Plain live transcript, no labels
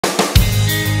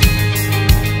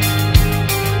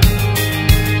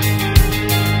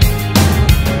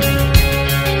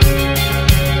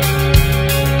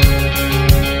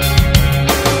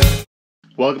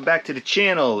Welcome back to the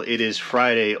channel. It is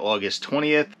Friday, August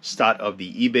 20th, start of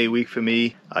the eBay week for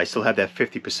me. I still have that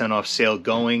 50% off sale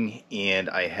going, and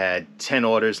I had 10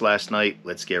 orders last night.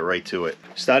 Let's get right to it.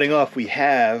 Starting off, we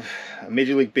have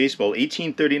Major League Baseball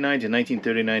 1839 to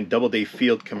 1939 Doubleday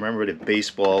Field commemorative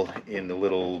baseball in the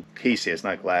little case here. It's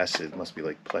not glass, it must be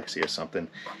like plexi or something.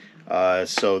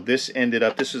 So this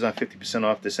was on 50%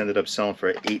 off. This ended up selling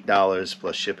for $8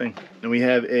 plus shipping. And we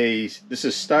have this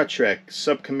is Star Trek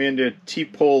Sub Commander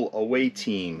T-Pole Away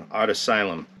Team Art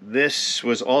Asylum. This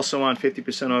was also on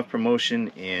 50% off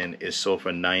promotion and is sold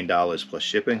for $9 plus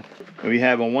shipping. And we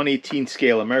have a 1/18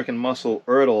 scale American Muscle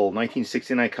Ertl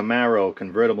 1969 Camaro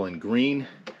convertible in green.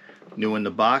 New in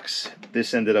the box.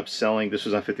 This ended up selling, this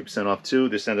was on 50% off too.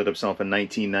 This ended up selling for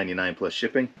 $19.99 plus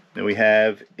shipping. Then we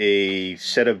have a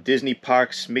set of Disney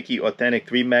Parks Mickey Authentic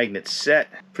 3-magnet set.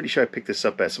 Pretty sure I picked this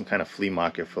up at some kind of flea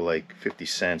market for like 50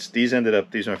 cents. These were on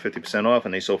 50% off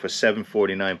and they sold for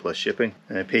 $7.49 plus shipping.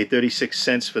 And I paid 36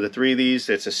 cents for the 3 of these.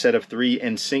 It's a set of 3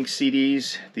 NSYNC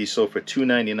CDs. These sold for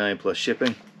 $2.99 plus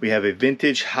shipping. We have a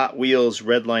vintage Hot Wheels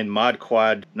Redline Mod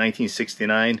Quad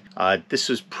 1969. This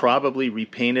was probably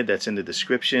repainted. That's in the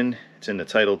description. It's in the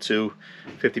title too.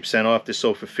 50% off. This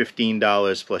sold for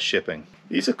 $15 plus shipping.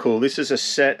 These are cool. This is a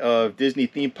set of Disney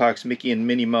Theme Parks Mickey and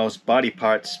Minnie Mouse body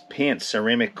parts, pants,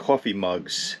 ceramic coffee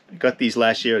mugs. I got these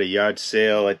last year at a yard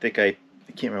sale. I think I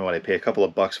can't remember what I paid, a couple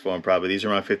of bucks for them probably. These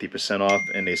are on 50% off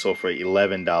and they sold for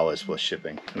 $11 plus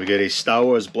shipping. We got a Star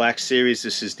Wars Black Series.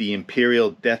 This is the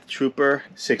Imperial Death Trooper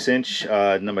 6-inch,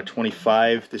 number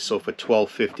 25. This sold for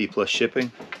 $12.50 plus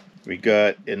shipping. We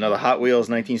got another Hot Wheels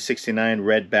 1969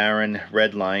 Red Baron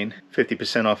Redline,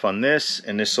 50% off on this,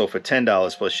 and this sold for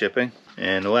 $10 plus shipping.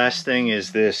 And the last thing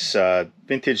is this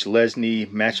vintage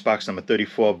Lesney Matchbox number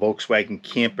 34 Volkswagen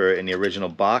Camper in the original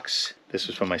box. This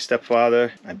was from my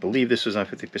stepfather. I believe this was on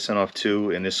 50% off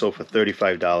too, and this sold for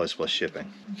 $35 plus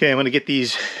shipping. Okay, I'm gonna get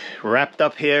these wrapped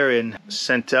up here and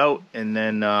sent out, and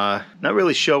then not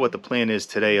really sure what the plan is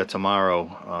today or tomorrow.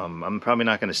 I'm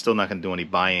probably still not gonna do any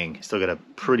buying. Still got a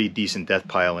pretty decent death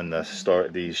pile in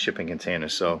the shipping container,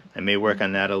 so I may work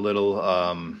on that a little.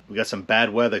 We got some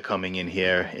bad weather coming in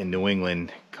here in New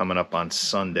England coming up on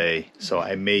Sunday, so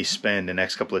I may spend the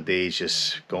next couple of days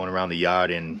just going around the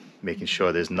yard and making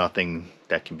sure there's nothing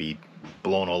that can be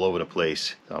blown all over the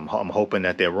place. I'm hoping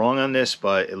that they're wrong on this,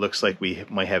 but it looks like we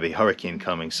might have a hurricane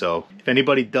coming. So if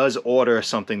anybody does order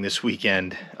something this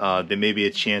weekend, there may be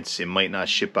a chance it might not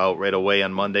ship out right away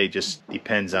on Monday. Just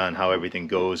depends on how everything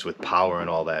goes with power and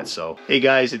all that. So hey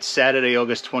guys, it's Saturday,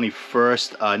 August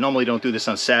 21st. I normally don't do this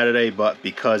on Saturday, but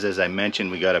because as I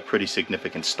mentioned, we got a pretty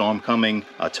significant storm coming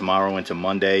tomorrow into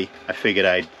Monday, I figured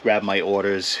I'd grab my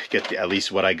orders, get at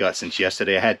least what I got since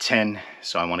yesterday. I had 10,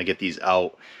 so I want to get these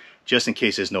out just in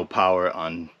case there's no power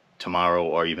on tomorrow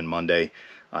or even Monday.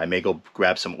 I may go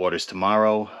grab some orders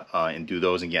tomorrow and do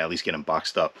those and at least get them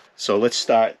boxed up. So let's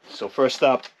start. So first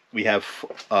up, we have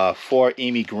 4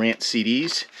 Amy Grant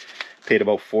CDs. Paid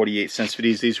about 48 cents for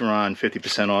these. These were on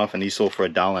 50% off and these sold for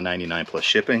 $1.99 plus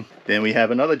shipping. Then we have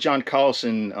another John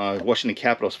Carlson Washington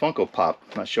Capitals Funko Pop.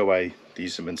 Not sure why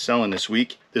these have been selling this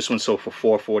week. This one sold for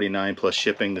 $4.49 plus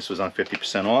shipping. This was on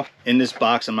 50% off. In this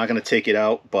box, I'm not going to take it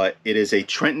out, but it is a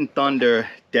Trenton Thunder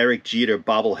Derek Jeter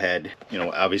bobblehead. You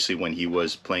know, obviously when he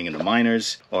was playing in the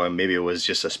minors, or maybe it was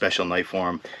just a special night for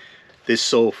him. This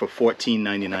sold for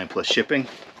 $14.99 plus shipping.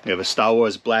 We have a Star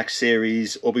Wars Black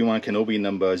Series Obi-Wan Kenobi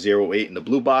number 08 in the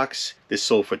blue box. This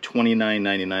sold for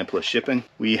 $29.99 plus shipping.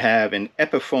 We have an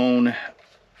Epiphone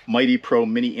Mighty Pro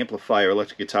Mini Amplifier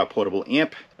electric guitar portable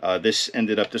amp. This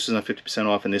was on 50%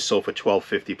 off and this sold for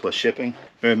 $12.50 plus shipping.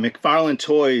 We have McFarlane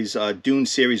Toys Dune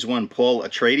Series 1 Paul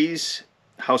Atreides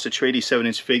House Atreides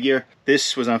 7-inch figure.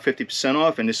 This was on 50%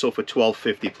 off and this sold for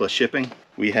 $12.50 plus shipping.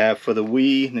 We have for the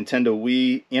Nintendo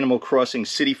Wii Animal Crossing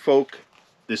City Folk.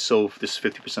 This is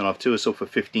 50% off too. It sold for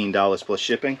 $15 plus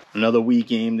shipping. Another Wii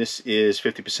game. This is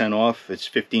 50% off. It's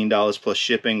 $15 plus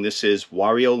shipping. This is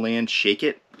Wario Land Shake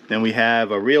It. Then we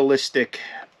have a realistic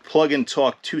plug and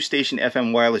talk 2-station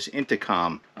FM wireless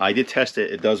intercom. I did test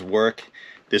it. It does work.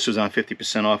 This was on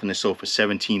 50% off and this sold for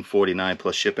 $17.49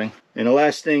 plus shipping. And the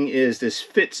last thing is this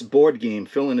Fitz board game,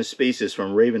 Fill in the Spaces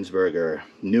from Ravensburger.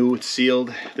 New, it's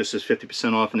sealed. This is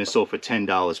 50% off and this sold for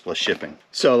 $10 plus shipping.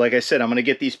 So like I said, I'm going to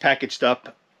get these packaged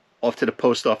up off to the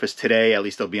post office today. At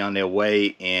least they'll be on their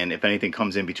way. And if anything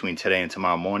comes in between today and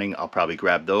tomorrow morning, I'll probably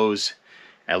grab those.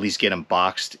 At least get them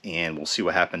boxed and we'll see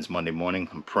what happens Monday morning.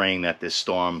 I'm praying that this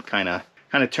storm kind of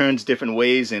kind of turns different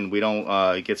ways and we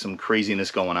don't get some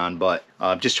craziness going on, but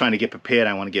just trying to get prepared.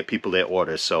 I want to get people their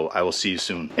orders, so I will see you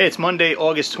soon. Hey, it's Monday,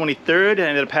 August 23rd. I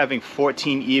ended up having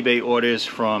 14 eBay orders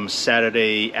from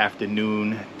Saturday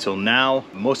afternoon till now.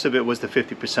 Most of it was the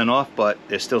 50% off, but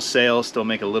there's still sales, still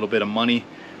make a little bit of money.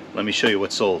 Let me show you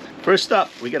what's sold. First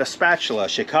up, we got a spatula,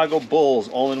 Chicago Bulls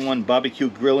all-in-one barbecue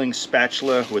grilling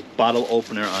spatula with bottle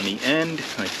opener on the end.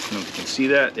 I don't know if you can see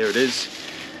that. There it is.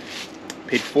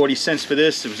 Paid 40 cents for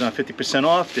this. It was on 50%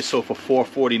 off. This sold for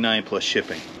 $4.49 plus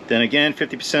shipping. Then again,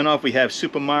 50% off, we have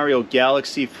Super Mario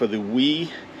Galaxy for the Wii.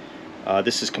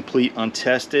 This is complete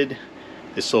untested.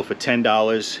 This sold for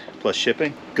 $10 plus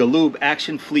shipping. Galoob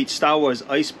Action Fleet Star Wars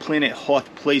Ice Planet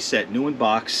Hoth playset, new in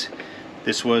box.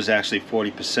 This was actually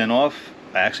 40% off,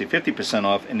 actually 50%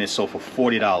 off, and this sold for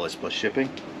 $40 plus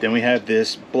shipping. Then we have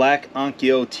this black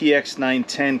Onkyo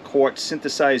TX910 Quartz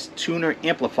synthesized tuner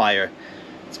amplifier.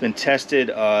 It's been tested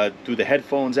through the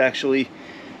headphones actually,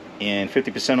 and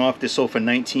 50% off. This sold for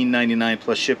 $19.99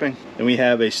 plus shipping. Then we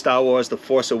have a Star Wars The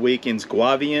Force Awakens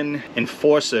Guavian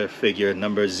Enforcer figure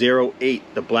number 08,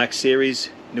 the Black Series,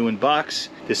 new in box.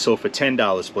 This sold for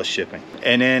 $10 plus shipping.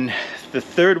 And then the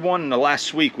third one in the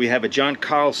last week, we have a John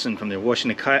Carlson from the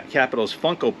Washington Capitals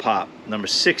Funko Pop number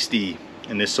 60,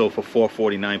 and this sold for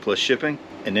 $4.49 plus shipping.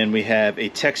 And then we have a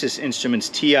Texas Instruments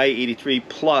TI-83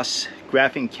 Plus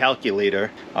graphing calculator.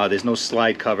 There's no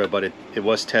slide cover, but it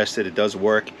was tested. It does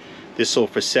work. This sold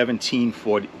for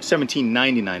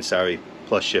 $17.99, sorry,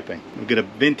 plus shipping. We got a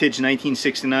vintage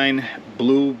 1969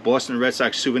 blue Boston Red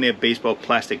Sox souvenir baseball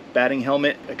plastic batting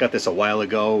helmet. I got this a while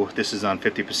ago. This is on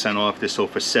 50% off. This sold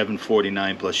for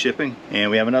 $7.49 plus shipping. And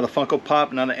we have another Funko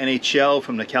Pop, another NHL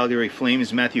from the Calgary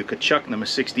Flames, Matthew Tkachuk, number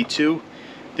 62.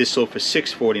 This sold for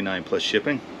 $6.49 plus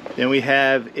shipping. Then we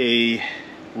have a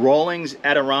Rawlings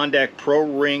Adirondack Pro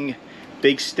Ring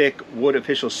Big Stick Wood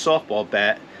Official Softball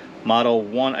Bat, model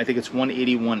 1, I think it's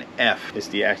 181F. It's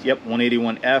the, yep,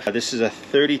 181F. This is a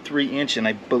 33 inch, and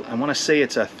I want to say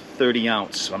it's a 30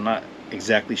 ounce. I'm not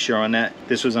exactly sure on that.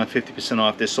 This was on 50%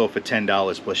 off. This sold for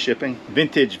 $10 plus shipping.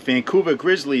 Vintage Vancouver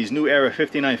Grizzlies New Era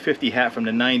 5950 hat from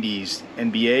the 90s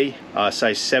NBA,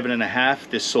 size 7.5.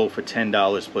 This sold for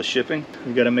 $10 plus shipping.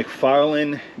 We got a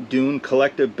McFarlane Dune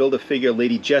Collector Build-A-Figure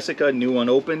Lady Jessica, new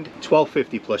unopened,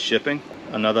 $12.50 plus shipping.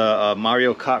 Another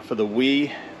Mario Kart for the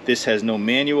Wii. This has no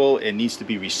manual. It needs to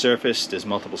be resurfaced. There's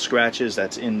multiple scratches.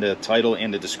 That's in the title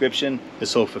and the description. This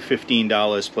sold for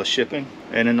 $15 plus shipping.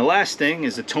 And then the last thing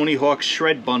is the Tony Hawk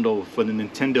Shred Bundle for the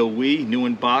Nintendo Wii, new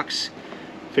in box,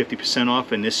 50%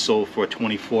 off, and this sold for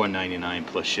 $24.99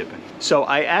 plus shipping. So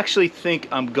I actually think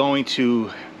I'm going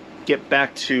to get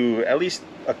back to at least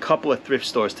a couple of thrift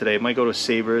stores today. I might go to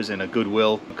Savers and a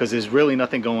Goodwill because there's really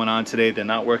nothing going on today. They're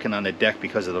not working on the deck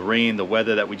because of the rain, the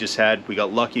weather that we just had. We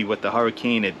got lucky with the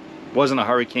hurricane. It wasn't a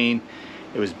hurricane.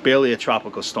 It was barely a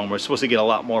tropical storm. We're supposed to get a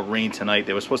lot more rain tonight.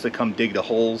 They were supposed to come dig the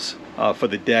holes for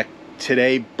the deck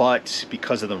today, but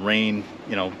because of the rain,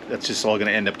 you know, that's just all going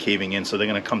to end up caving in. So they're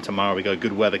going to come tomorrow. We got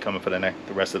good weather coming for the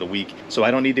rest of the week, so I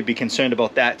don't need to be concerned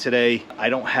about that today. I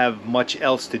don't have much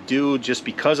else to do just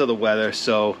because of the weather.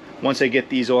 So once I get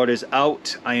these orders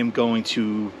out, I am going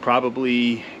to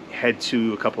probably head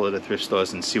to a couple of the thrift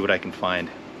stores and see what I can find.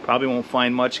 Probably won't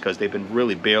find much because they've been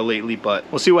really bare lately, but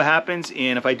we'll see what happens.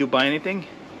 And if I do buy anything,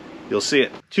 you'll see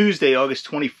it. Tuesday, August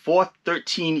 24th,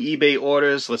 13 eBay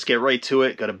orders. Let's get right to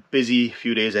it. Got a busy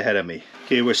few days ahead of me.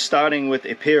 Okay, we're starting with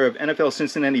a pair of NFL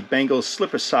Cincinnati Bengals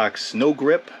slipper socks, no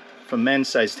grip, for men,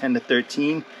 size 10 to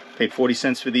 13. Paid 40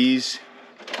 cents for these.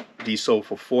 These sold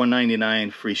for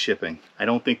 $4.99, free shipping. I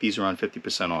don't think these are on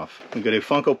 50% off. We got a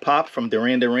Funko Pop from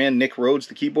Duran Duran, Nick Rhodes,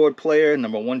 the keyboard player,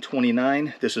 number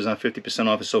 129. This was on 50%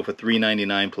 off. It sold for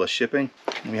 $3.99 plus shipping.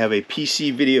 And we have a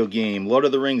PC video game, Lord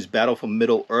of the Rings Battle for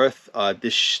Middle-earth.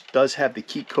 This does have the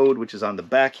key code, which is on the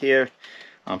back here.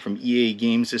 From EA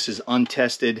Games. This is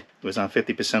untested. It was on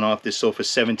 50% off. This sold for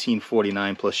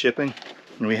 $17.49 plus shipping.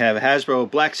 And we have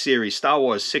Hasbro Black Series Star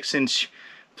Wars 6-inch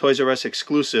Toys R Us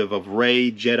exclusive of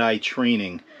Rey Jedi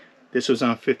Training. This was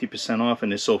on 50% off,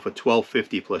 and this sold for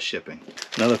 $12.50 plus shipping.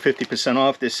 Another 50%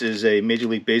 off. This is a Major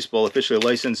League Baseball officially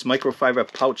licensed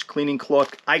microfiber pouch cleaning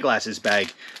cloth eyeglasses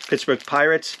bag. Pittsburgh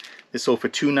Pirates. This sold for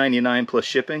 $2.99 plus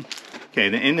shipping. Okay,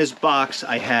 then in this box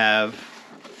I have,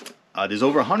 there's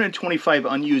over 125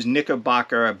 unused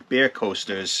Knickerbocker bear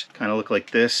coasters. Kind of look like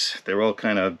this. They're all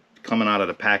kind of coming out of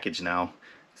the package now.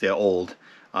 They're old.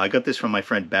 I got this from my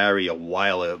friend Barry a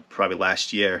while ago, probably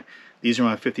last year. These are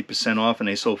on 50% off, and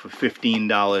they sold for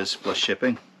 $15 plus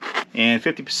shipping. And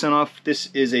 50% off, this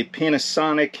is a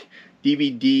Panasonic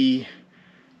DVD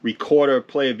recorder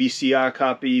player VCR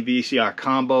copy, VCR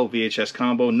combo, VHS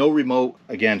combo, no remote.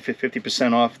 Again,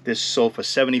 50% off. This sold for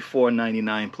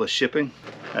 $74.99 plus shipping.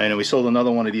 And we sold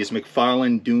another one of these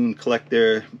McFarlane Dune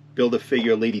Collector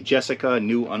Build-A-Figure Lady Jessica,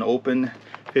 new unopened.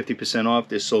 50% off.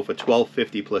 This sold for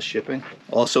 $12.50 plus shipping.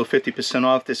 Also 50%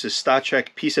 off. This is Star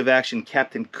Trek Piece of Action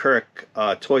Captain Kirk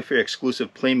Toy Fair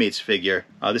exclusive Playmates figure.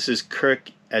 This is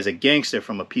Kirk as a gangster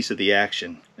from A Piece of the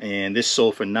Action. And this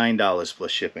sold for $9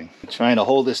 plus shipping. I'm trying to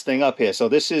hold this thing up here. So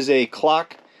this is a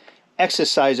Clock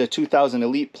Exerciser 2000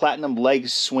 Elite Platinum Leg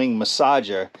Swing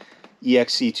Massager.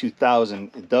 EXC 2000.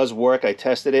 It does work. I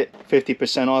tested it.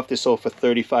 50% off. This sold for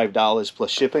 $35 plus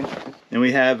shipping. And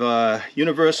we have a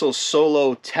Universal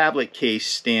Solo tablet case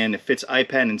stand. It fits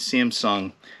iPad and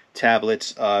Samsung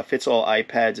tablets. Fits all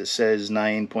iPads. It says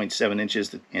 9.7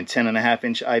 inches and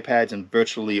 10.5-inch iPads and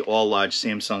virtually all large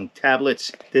Samsung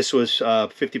tablets. This was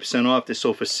 50% off. This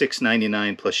sold for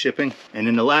 $6.99 plus shipping. And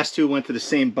then the last two went to the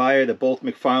same buyer. They're both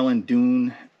McFarlane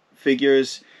Dune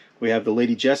figures. We have the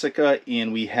Lady Jessica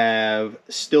and we have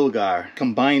Stilgar.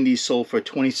 Combined, these sold for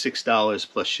 $26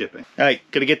 plus shipping. All right,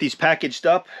 gonna get these packaged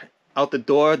up, out the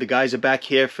door. The guys are back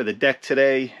here for the deck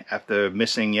today after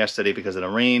missing yesterday because of the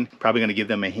rain. Probably gonna give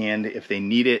them a hand if they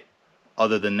need it.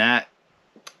 Other than that,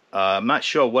 I'm not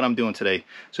sure what I'm doing today.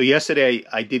 So yesterday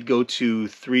I did go to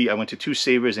I went to 2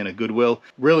 Savers and a Goodwill.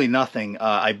 Really nothing.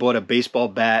 I bought a baseball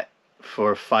bat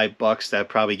for $5 that I'd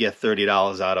probably get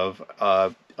 $30 out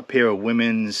of. A pair of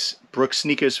women's Brooks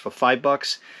sneakers for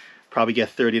 $5, probably get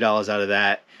 $30 out of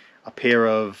that. A pair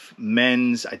of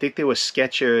men's, I think they were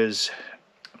Skechers,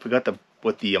 I forgot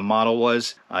what the model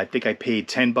was. I think I paid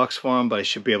 $10 for them, but I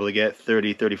should be able to get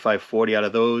 30, 35, 40 out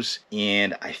of those.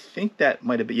 And I think that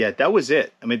might have been, yeah, that was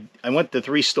it. I mean, I went to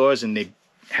 3 stores and they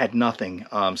had nothing.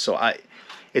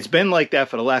 It's been like that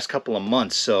for the last couple of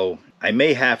months, so I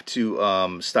may have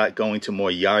to start going to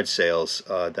more yard sales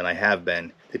than I have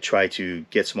been to try to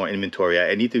get some more inventory.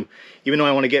 I need to, even though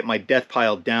I want to get my death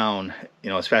pile down, you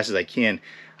know, as fast as I can,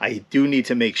 I do need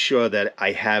to make sure that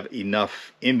I have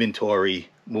enough inventory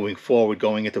moving forward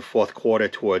going into 4th quarter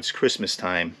towards Christmas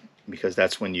time, because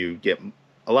that's when you get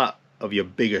a lot of your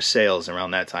bigger sales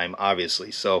around that time,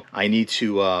 obviously. So I need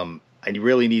to, I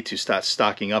really need to start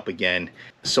stocking up again.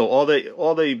 So all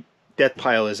the death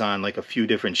pile is on like a few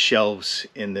different shelves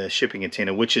in the shipping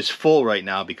container, which is full right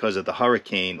now because of the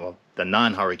hurricane, or the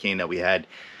non-hurricane that we had.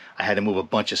 I had to move a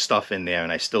bunch of stuff in there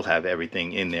and I still have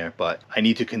everything in there, but I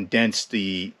need to condense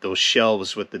those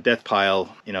shelves with the death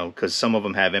pile, you know, because some of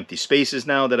them have empty spaces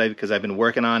now because I've been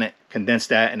working on it. Condense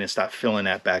that and then start filling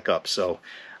that back up. So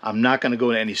I'm not going to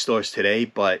go to any stores today,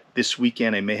 but this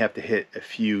weekend I may have to hit a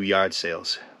few yard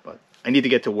sales. But I need to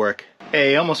get to work.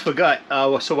 Hey, I almost forgot.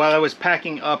 So while I was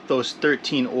packing up those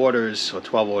 13 orders, or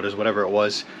 12 orders, whatever it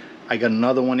was, I got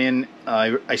another one in.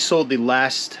 I sold the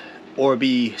last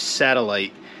Orbi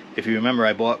satellite. If you remember,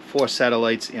 I bought 4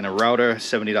 satellites and a router,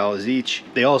 $70 each.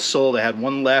 They all sold. I had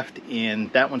one left,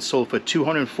 and that one sold for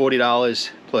 $240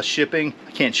 plus shipping.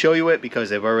 I can't show you it because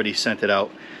they've already sent it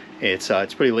out. It's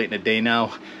pretty late in the day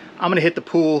now. I'm gonna hit the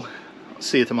pool. I'll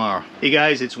see you tomorrow. Hey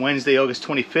guys, it's Wednesday, August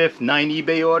 25th. 9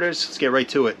 eBay orders. Let's get right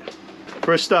to it.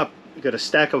 First up, we got a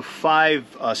stack of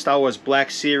 5 Star Wars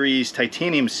Black Series,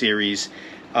 Titanium Series.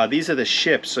 These are the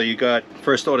ships. So you got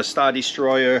First Order Star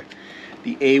Destroyer,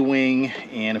 the A-Wing,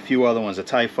 and a few other ones, a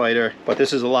TIE Fighter. But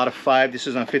this is a lot of 5. This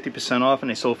is on 50% off,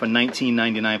 and they sold for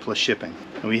 $19.99 plus shipping.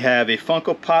 And we have a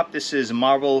Funko Pop. This is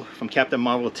Marvel, from Captain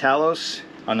Marvel Talos,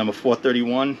 on number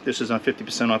 431. This is on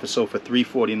 50% off. It sold for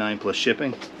 $349 plus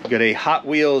shipping. We got a Hot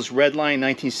Wheels Redline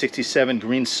 1967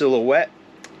 Green Silhouette.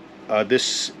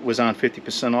 This was on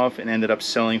 50% off and ended up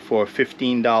selling for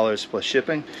 $15 plus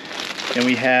shipping. And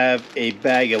we have a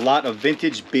bag, a lot of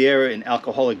vintage beer and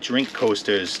alcoholic drink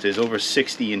coasters. There's over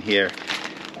 60 in here.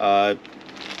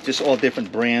 Just all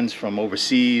different brands from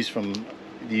overseas, from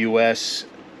the US.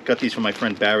 Got these from my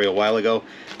friend Barry a while ago.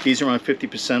 These are on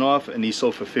 50% off, and these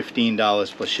sold for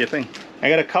 $15 plus shipping. I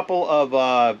got a couple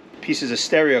of pieces of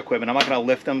stereo equipment. I'm not going to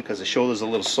lift them because the shoulder's a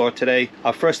little sore today.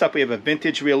 First up, we have a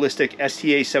vintage realistic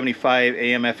STA 75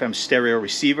 AM/FM stereo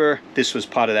receiver. This was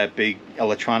part of that big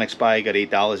electronics buy. I got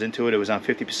 $8 into it. It was on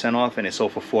 50% off, and it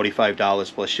sold for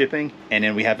 $45 plus shipping. And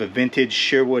then we have a vintage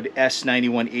Sherwood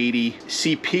S9180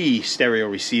 CP stereo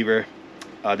receiver.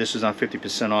 This was on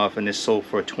 50% off, and this sold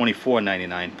for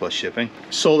 $24.99 plus shipping.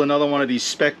 Sold another one of these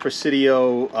Spec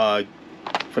Presidio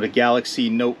for the Galaxy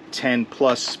Note 10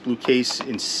 Plus blue case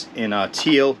in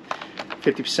teal,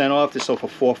 50% off. This sold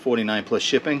for $449 plus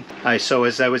shipping. Alright, so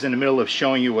as I was in the middle of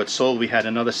showing you what sold, we had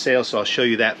another sale, so I'll show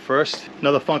you that first.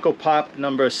 Another Funko Pop,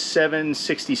 number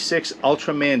 766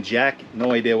 Ultraman Jack.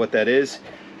 No idea what that is.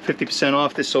 50%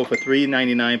 off. This sold for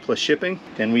 $3.99 plus shipping.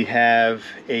 Then we have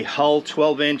a Hull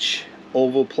 12-inch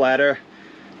oval platter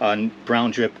on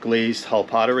brown drip glazed Hull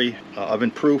pottery,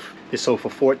 oven proof. This sold for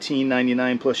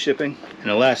 $14.99 plus shipping. And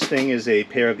the last thing is a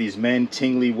pair of these Men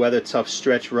Tingley Weather Tough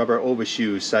Stretch Rubber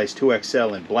Overshoes, size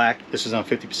 2XL in black. This was on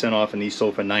 50% off, and these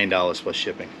sold for $9 plus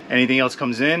shipping. Anything else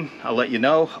comes in, I'll let you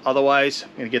know. Otherwise,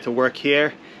 I'm gonna get to work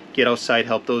here, get outside,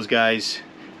 help those guys,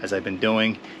 as I've been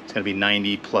doing. It's gonna be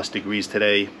 90 plus degrees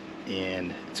today,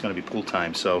 and it's gonna be pool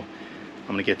time, so I'm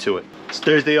gonna get to it. It's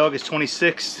Thursday, August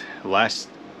 26th, last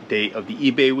day of the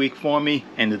eBay week for me.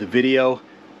 End of the video.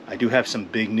 I do have some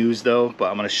big news though, but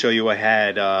I'm going to show you. I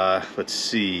had let's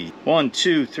see, 1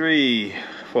 2 3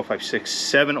 4 5 6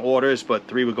 7 orders, but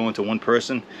 3 were going to one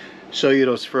person. Show you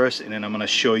those first, and then I'm going to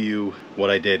show you what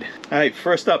I did. All right,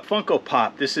 first up, Funko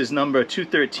Pop. This is number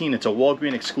 213. It's a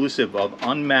Walgreens exclusive of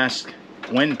Unmasked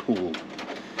Gwenpool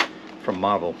from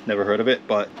Marvel. Never heard of it,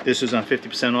 but this is on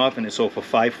 50% off, and it's sold for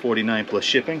 $5.49 plus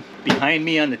shipping. Behind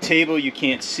me on the table, you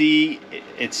can't see,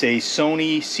 it's a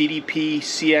Sony CDP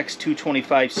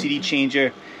CX225 CD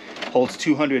changer. Holds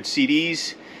 200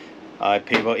 CDs. I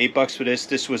paid about $8 for this.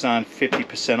 This was on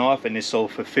 50% off, and this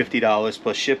sold for $50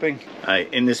 plus shipping.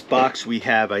 In this box we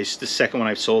have, the second one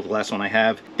I've sold, the last one I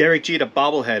have, Derek Jeter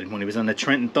bobblehead when he was on the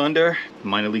Trenton Thunder,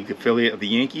 minor league affiliate of the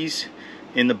Yankees.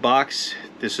 In the box,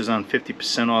 this was on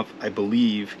 50% off, I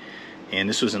believe, and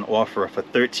this was an offer for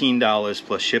 $13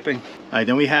 plus shipping. All right,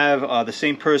 then we have the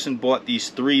same person bought these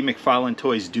 3 McFarlane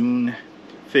Toys Dune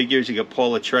figures. You got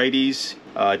Paul Atreides,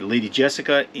 Lady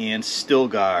Jessica, and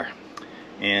Stilgar.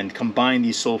 And combined,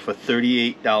 these sold for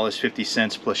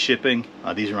 $38.50 plus shipping.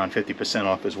 These are on 50%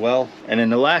 off as well. And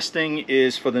then the last thing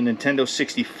is for the Nintendo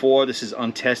 64. This is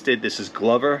untested. This is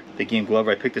Glover, the game Glover.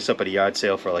 I picked this up at a yard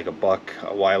sale for like $1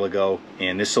 a while ago,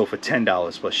 and this sold for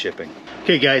 $10 plus shipping.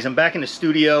 Okay guys, I'm back in the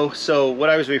studio. So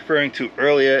what I was referring to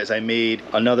earlier is I made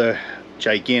another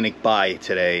gigantic buy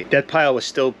today. That pile was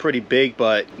still pretty big,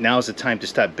 but now's the time to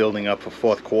start building up for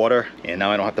fourth quarter, and now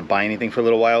I don't have to buy anything for a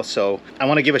little while. So I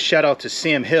want to give a shout out to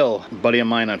Sam Hill, a buddy of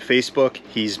mine on Facebook.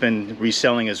 He's been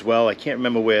reselling as well. I can't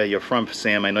remember where you're from,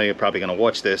 Sam. I know you're probably going to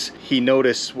watch this. He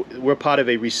noticed, we're part of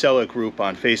a reseller group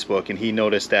on Facebook, and he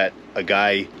noticed that a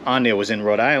guy on there was in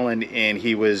Rhode Island, and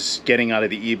he was getting out of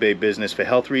the eBay business for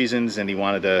health reasons, and he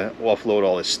wanted to offload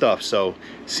all his stuff. So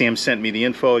Sam sent me the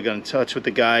info. I got in touch with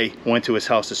the guy, went to his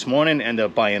house this morning, ended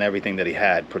up buying everything that he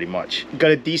had pretty much.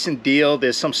 Got a decent deal.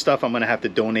 There's some stuff I'm gonna have to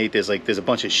donate. There's a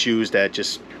bunch of shoes that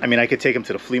just, I mean, I could take them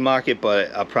to the flea market,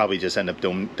 but I'll probably just end up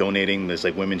donating. There's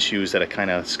like women's shoes that are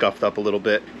kind of scuffed up a little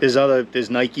bit. There's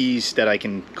Nikes that I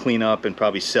can clean up and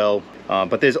probably sell.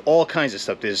 But there's all kinds of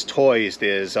stuff. There's toys,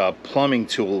 there's plumbing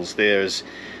tools, there's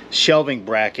shelving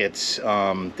brackets,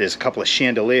 there's a couple of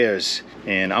chandeliers,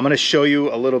 and I'm going to show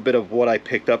you a little bit of what I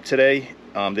picked up today.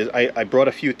 I brought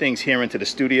a few things here into the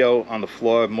studio on the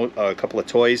floor, a couple of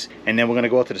toys, and then we're going to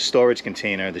go out to the storage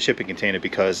container, the shipping container,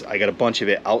 because I got a bunch of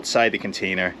it outside the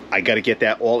container. I got to get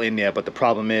that all in there, but the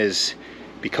problem is,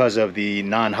 because of the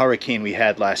non-hurricane we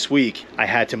had last week, I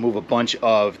had to move a bunch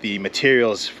of the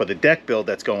materials for the deck build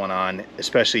that's going on,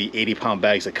 especially 80-pound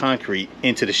bags of concrete,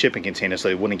 into the shipping container so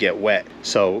they wouldn't get wet.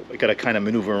 So I gotta kind of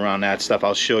maneuver around that stuff.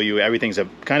 I'll show you. Everything's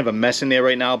kind of a mess in there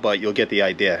right now, but you'll get the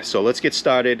idea. So let's get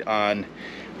started on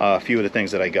a few of the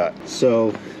things that I got.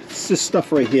 So this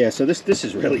stuff right here. So this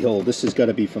is really old. This has got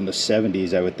to be from the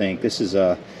 70s, I would think. This is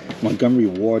a Montgomery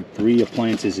Ward 3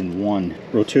 appliances in 1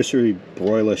 rotisserie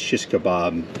broiler shish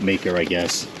kebab maker, I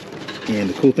guess. And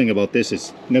the cool thing about this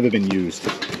is never been used.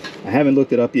 I haven't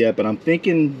looked it up yet, but I'm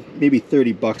thinking maybe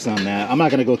 30 bucks on that. I'm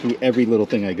not going to go through every little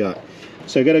thing I got.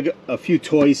 So I got a few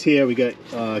toys here. We got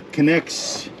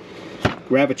Connects,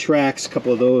 Gravitrax, a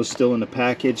couple of those still in the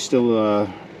package, still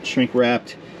shrink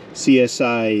wrapped.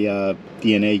 CSI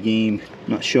DNA game.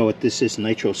 I'm not sure what this is.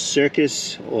 Nitro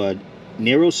Circus or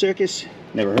Nero Circus.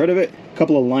 Never heard of it. A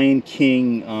couple of Lion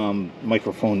King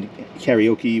microphone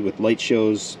karaoke with light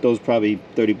shows. Those probably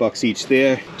 30 bucks each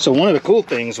there. So one of the cool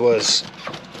things was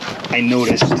I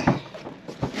noticed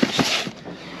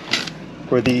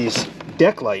were these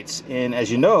deck lights, and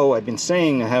as you know, I've been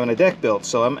saying I'm having a deck built,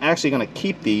 so I'm actually going to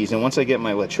keep these, and once I get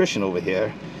my electrician over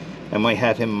here, I might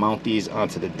have him mount these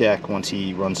onto the deck once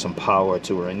he runs some power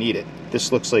to where I need it.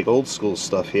 This looks like old school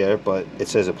stuff here, but it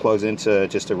says it plugs into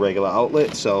just a regular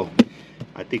outlet, so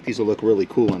I think these will look really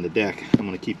cool on the deck. I'm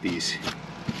going to keep these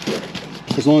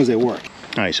as long as they work.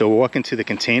 Alright, so we're walking to the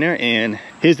container, and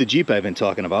here's the Jeep I've been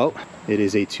talking about. It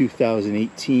is a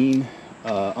 2018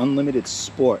 Unlimited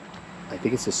Sport. I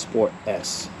think it's a Sport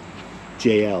S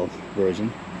JL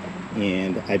version,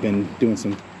 and I've been doing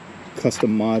some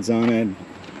custom mods on it.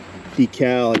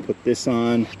 decal. I put this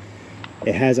on.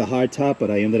 It has a hard top,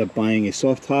 but I ended up buying a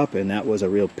soft top, and that was a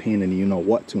real pain in the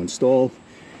you-know-what to install.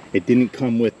 It didn't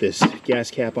come with this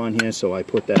gas cap on here, so I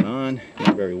put that on.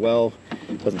 Not very well.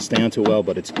 It doesn't stay on too well,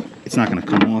 but it's not going to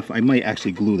come off. I might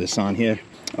actually glue this on here.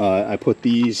 I put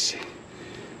these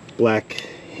black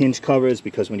hinge covers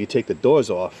because when you take the doors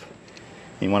off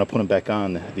and you want to put them back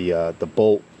on, the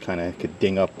bolt kind of could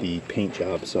ding up the paint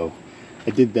job. So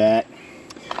I did that.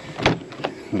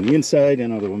 On the inside, I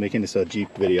know that we're making this a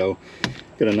Jeep video.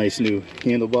 Got a nice new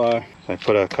handlebar. I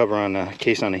put a cover on the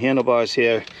case on the handlebars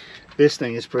here. This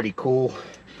thing is pretty cool.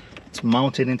 It's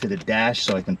mounted into the dash,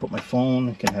 so I can put my phone.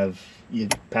 I can have your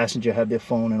passenger have their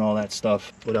phone and all that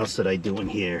stuff. What else did I do in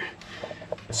here?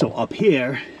 So up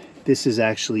here, this is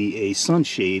actually a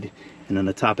sunshade, and on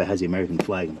the top it has the American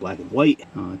flag in black and white.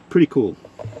 Pretty cool.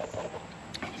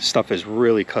 Stuff is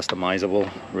really customizable,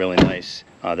 really nice.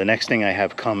 The next thing I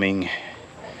have coming,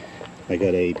 I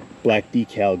got a black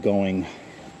decal going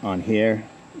on here.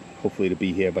 Hopefully to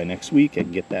be here by next week. I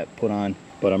can get that put on.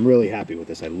 But I'm really happy with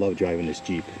this. I love driving this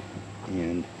Jeep,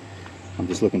 and I'm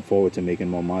just looking forward to making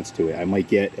more mods to it. I might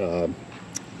get a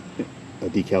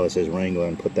decal that says Wrangler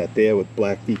and put that there with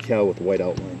black decal with white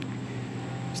outline.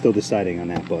 Still deciding on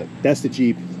that, but that's the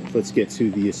Jeep. Let's get to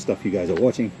the stuff you guys are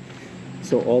watching.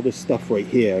 So all this stuff right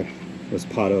here was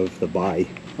part of the buy.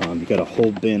 You got a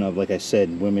whole bin of, like I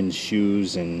said, women's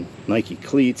shoes and Nike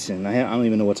cleats, and I don't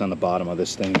even know what's on the bottom of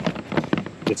this thing.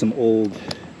 Get some old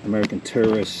American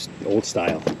Tourist, old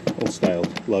style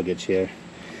luggage here.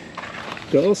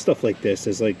 Got all stuff like this.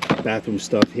 There's like bathroom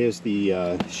stuff. Here's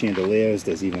the chandeliers.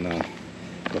 There's even a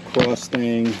lacrosse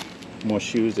thing. More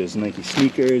shoes. There's Nike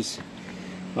sneakers.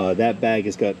 That bag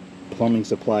has got plumbing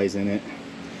supplies in it.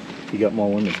 You got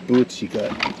more women's boots. You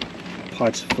got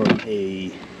parts for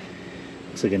a,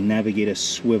 looks like a Navigator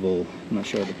swivel. I'm not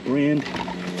sure of the brand,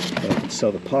 but I can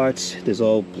sell the parts. There's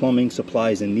all plumbing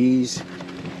supplies in these.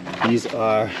 These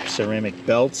are ceramic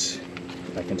belts.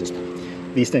 I can just,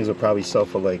 these things will probably sell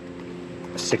for like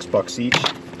 $6 each,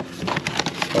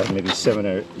 or maybe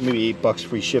maybe $8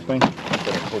 free shipping. I've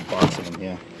got a whole box of them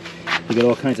here. You got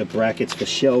all kinds of brackets for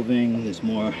shelving. There's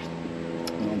more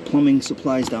plumbing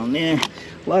supplies down there.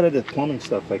 A lot of the plumbing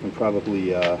stuff I can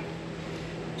probably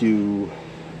do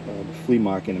the flea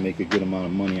market and make a good amount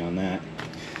of money on that.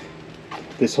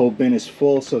 This whole bin is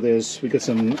full, so we got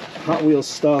some Hot Wheels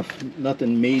stuff,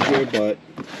 nothing major, but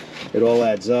it all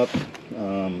adds up.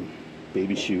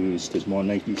 Baby shoes, there's more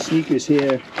Nike sneakers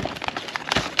here.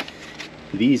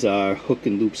 These are hook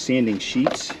and loop sanding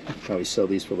sheets. Probably sell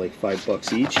these for like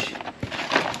 $5 each.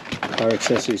 Car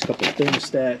accessories, couple of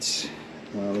thermostats.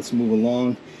 Let's move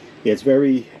along. Yeah, it's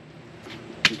very,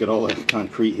 look at all the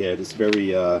concrete here. It's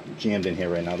very jammed in here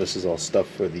right now. This is all stuff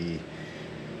for the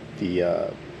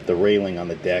railing on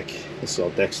the deck. This is all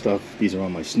deck stuff. These are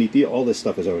on my sneak. All this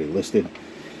stuff is already listed.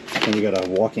 And we got a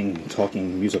walking,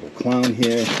 talking musical clown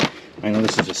here. I know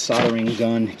this is a soldering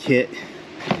gun kit.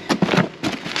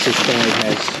 This guy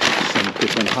has some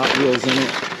different Hot Wheels in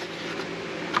it.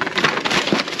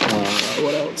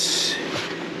 What else?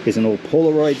 There's an old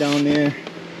Polaroid down there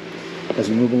as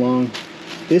we move along.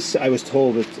 This, I was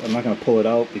told, I'm not going to pull it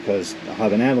out because I'll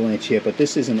have an avalanche here, but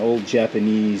this is an old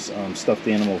Japanese stuffed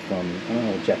animal from, I don't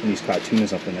know, a Japanese cartoon or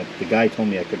something. That the guy told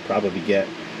me I could probably get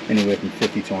anywhere from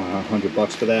 $50 to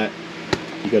 $100 for that.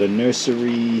 You got a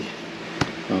nursery,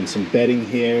 some bedding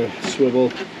here,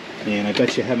 swivel, and I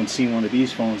bet you haven't seen one of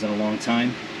these phones in a long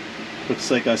time. Looks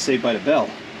like Saved by the Bell,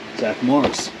 Zach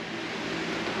Morris.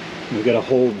 We've got a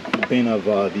whole bin of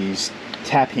these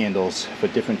tap handles for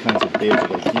different kinds of beers,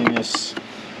 like Guinness,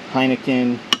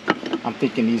 Heineken. I'm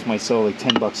thinking these might sell like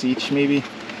 $10 each, maybe.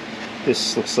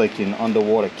 This looks like an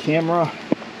underwater camera,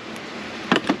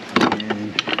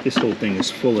 and this whole thing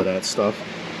is full of that stuff.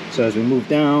 So as we move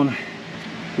down,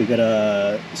 we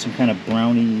got some kind of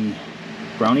brownie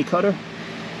cutter.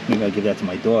 Maybe I'll give that to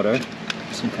my daughter.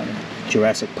 Some kind of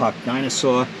Jurassic Park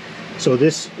dinosaur. So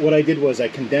this, what I did was I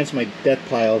condensed my deck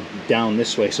pile down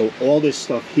this way. So all this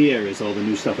stuff here is all the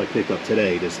new stuff I picked up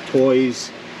today. There's toys.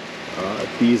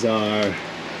 These are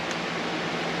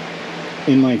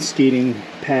inline skating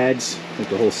pads with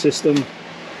the whole system.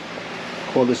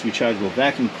 Call this rechargeable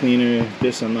vacuum cleaner.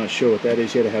 This, I'm not sure what that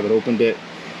is yet. I haven't opened it.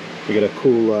 We got a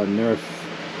cool Nerf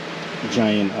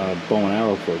giant bow and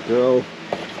arrow for a girl.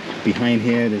 Behind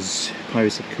here, there's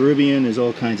Pirates of the Caribbean. There's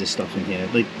all kinds of stuff in here.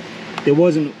 Like, it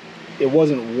wasn't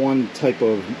one type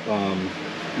of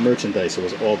merchandise. It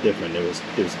was all different. There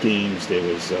was games, there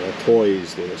was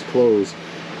toys, there was clothes.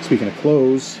 Speaking of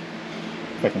clothes,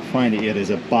 if I can find it, yeah,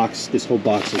 there's a box. This whole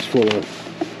box is full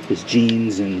of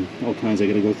jeans and all kinds. I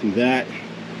gotta go through that.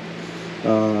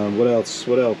 What else?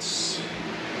 What else?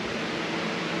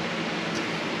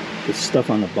 The stuff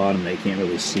on the bottom they can't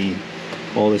really see.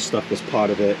 All this stuff was part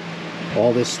of it.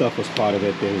 All this stuff was part of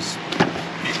it. There's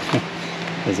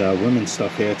women's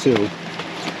stuff here too.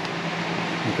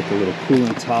 Look at the little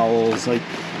cooling towels. Like,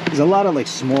 there's a lot of like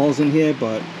smalls in here,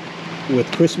 but with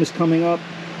Christmas coming up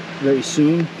very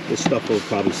soon, this stuff will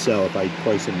probably sell if I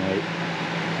price it right.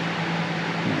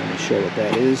 Let me show what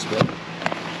that is, but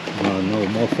no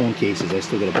more phone cases. I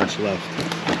still got a bunch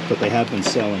left, but they have been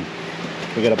selling.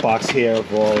 We got a box here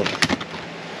of all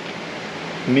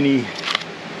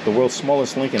the world's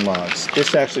smallest Lincoln logs.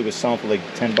 This actually was selling for like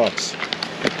 10 bucks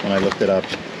when I looked it up.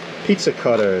 Pizza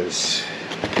cutters.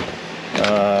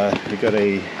 We got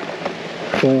a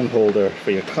phone holder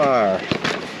for your car.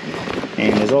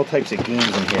 And there's all types of games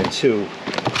in here too.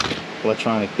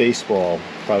 Electronic baseball.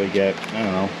 Probably get, I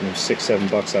don't know, maybe 6-7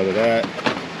 bucks out of that.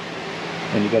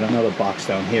 And you got another box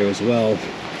down here as well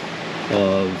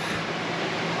of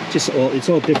just it's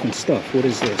all different stuff. What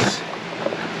is this?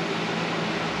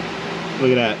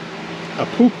 Look at that. A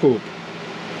poop hoop.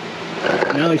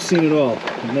 Now I've seen it all.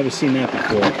 I've never seen that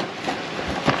before.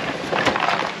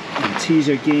 And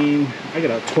teaser game. I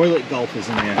got a toilet golfers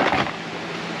in there.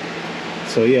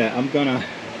 So yeah,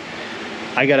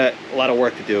 I got a lot of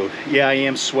work to do. Yeah, I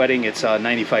am sweating. It's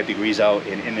 95 degrees out,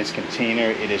 and in this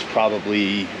container it is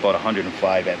probably about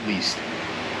 105 at least.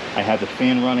 I have the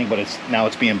fan running, but now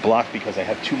it's being blocked because I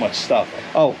have too much stuff.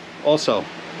 Oh, also,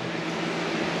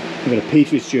 I got a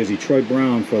Patriots jersey, Troy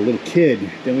Brown, for a little kid.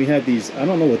 Then we have these, I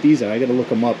don't know what these are. I got to look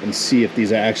them up and see if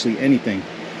these are actually anything.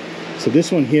 So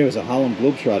this one here is a Harlem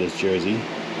Globetrotters jersey,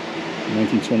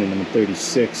 1920, number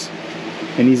 36.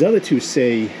 And these other two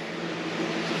say,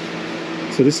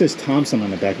 so this says Thompson on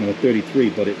the back, number 33,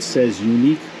 but it says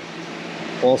Unique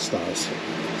All-Stars.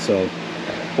 So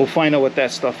we'll find out what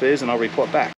that stuff is, and I'll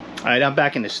report back. All right, I'm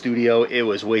back in the studio. It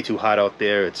was way too hot out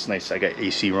there. It's nice I got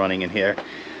AC running in here.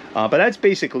 But that's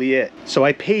basically it. So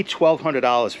I paid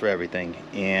 $1,200 for everything,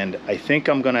 and I think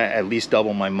I'm gonna at least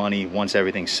double my money once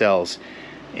everything sells.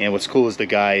 And what's cool is the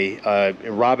guy,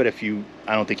 Robert,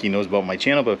 I don't think he knows about my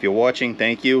channel, but if you're watching,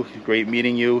 thank you. Great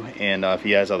meeting you. And if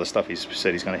he has other stuff, he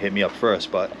said he's gonna hit me up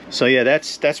first. But so yeah,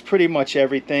 that's pretty much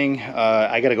everything.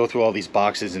 I gotta go through all these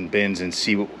boxes and bins and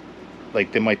see what,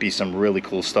 like, there might be some really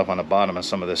cool stuff on the bottom of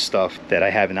some of this stuff that I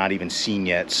have not even seen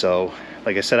yet. So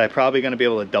like I said, I'm probably going to be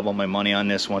able to double my money on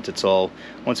this once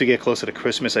we get closer to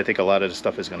Christmas. I think a lot of the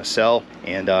stuff is going to sell,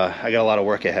 and I got a lot of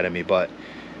work ahead of me. But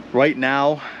right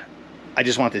now, I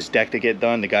just want this deck to get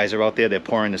done. The guys are out there. They're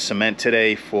pouring the cement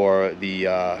today for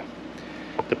the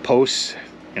posts,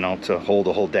 you know, to hold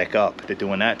the whole deck up. They're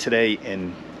doing that today,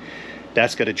 and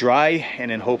that's going to dry,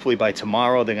 and then hopefully by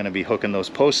tomorrow they're going to be hooking those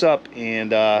posts up,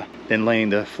 and then laying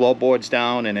the floorboards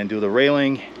down, and then do the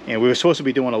railing. And we were supposed to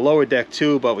be doing a lower deck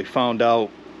too, but we found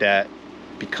out that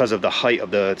because of the height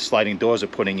of the sliding doors they're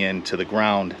putting into the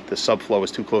ground, the subfloor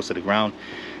was too close to the ground,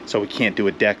 so we can't do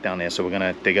a deck down there. So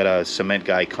they got a cement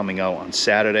guy coming out on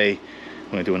Saturday.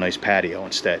 I'm gonna do a nice patio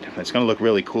instead. It's gonna look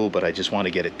really cool, but I just want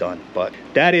to get it done. But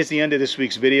that is the end of this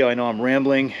week's video. I know I'm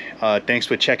rambling. Thanks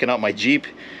for checking out my Jeep.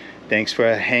 Thanks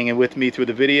for hanging with me through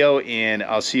the video, and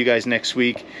I'll see you guys next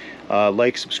week.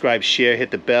 Like, subscribe, share, hit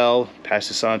the bell, pass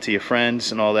this on to your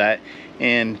friends and all that,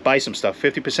 and buy some stuff.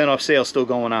 50% off sale still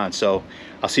going on. So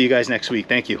I'll see you guys next week.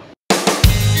 Thank you.